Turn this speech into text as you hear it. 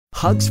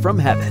Hugs from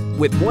Heaven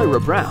with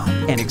Moira Brown,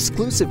 an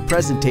exclusive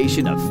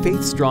presentation of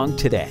Faith Strong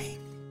Today.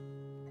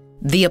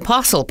 The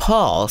Apostle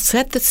Paul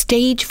set the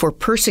stage for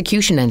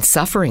persecution and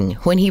suffering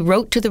when he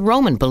wrote to the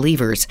Roman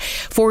believers,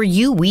 "For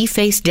you we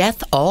face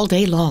death all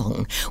day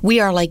long. We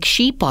are like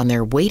sheep on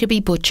their way to be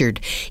butchered.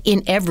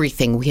 In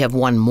everything we have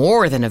won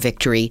more than a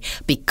victory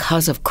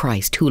because of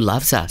Christ who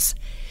loves us."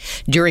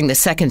 During the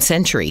 2nd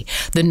century,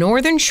 the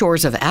northern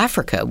shores of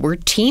Africa were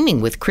teeming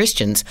with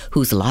Christians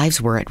whose lives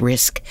were at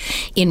risk.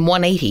 In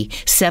 180,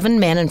 7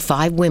 men and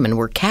 5 women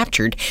were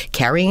captured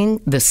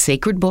carrying the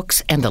sacred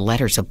books and the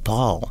letters of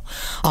Paul.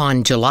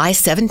 On July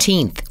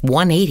 17th,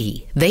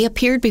 180, they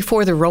appeared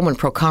before the Roman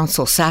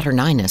proconsul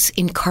Saturninus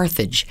in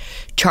Carthage.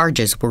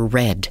 Charges were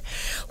read.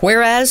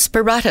 Whereas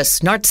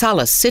Spiratus,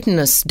 Narsalus,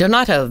 Sitinus,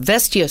 Donata,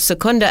 Vestia,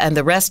 Secunda, and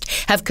the rest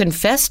have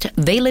confessed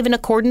they live in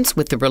accordance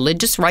with the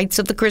religious rites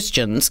of the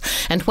Christians,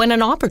 and when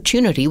an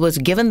opportunity was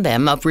given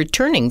them of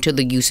returning to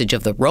the usage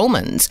of the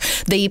Romans,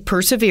 they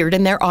persevered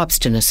in their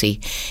obstinacy.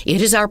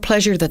 It is our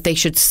pleasure that they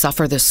should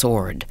suffer the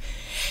sword.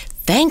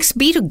 "Thanks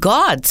be to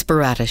God,"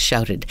 Spiratus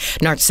shouted.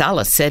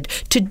 Narsalus said,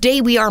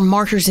 "Today we are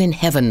martyrs in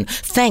heaven.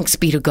 Thanks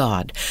be to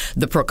God."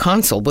 The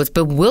proconsul was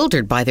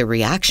bewildered by their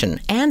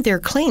reaction and their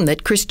claim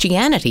that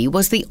Christianity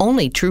was the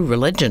only true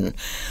religion.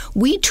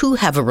 "We too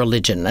have a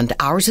religion, and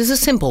ours is a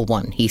simple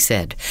one," he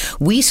said.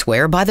 "We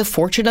swear by the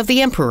fortune of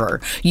the emperor.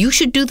 You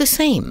should do the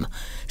same."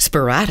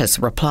 Spiratus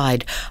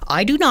replied,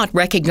 "I do not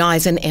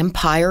recognize an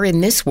empire in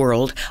this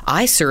world.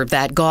 I serve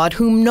that God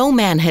whom no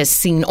man has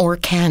seen or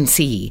can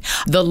see.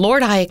 The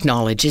Lord I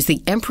acknowledge is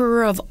the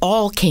emperor of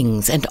all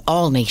kings and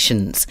all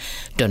nations."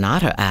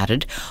 Donata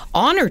added,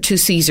 "Honor to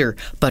Caesar,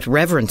 but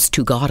reverence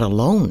to God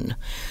alone."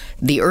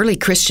 The early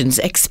Christians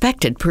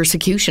expected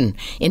persecution.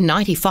 In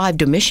 95,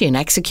 Domitian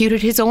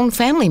executed his own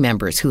family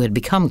members who had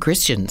become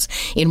Christians.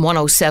 In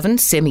 107,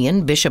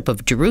 Simeon, Bishop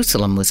of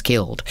Jerusalem, was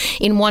killed.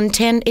 In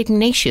 110,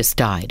 Ignatius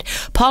died.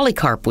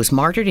 Polycarp was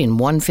martyred in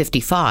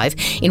 155.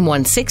 In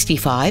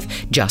 165,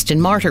 Justin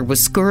Martyr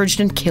was scourged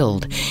and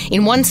killed.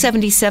 In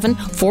 177,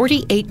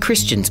 48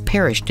 Christians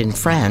perished in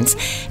France.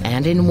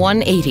 And in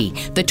 180,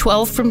 the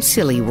 12 from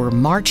Scilly were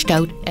marched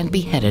out and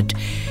beheaded.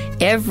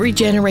 Every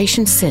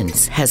generation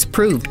since has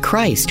proved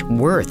Christ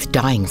worth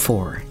dying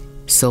for.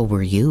 So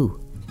were you.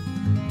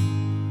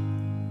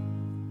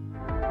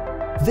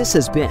 This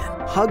has been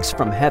Hugs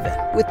from Heaven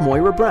with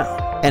Moira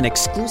Brown, an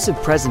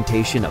exclusive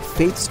presentation of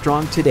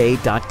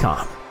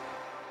FaithStrongToday.com.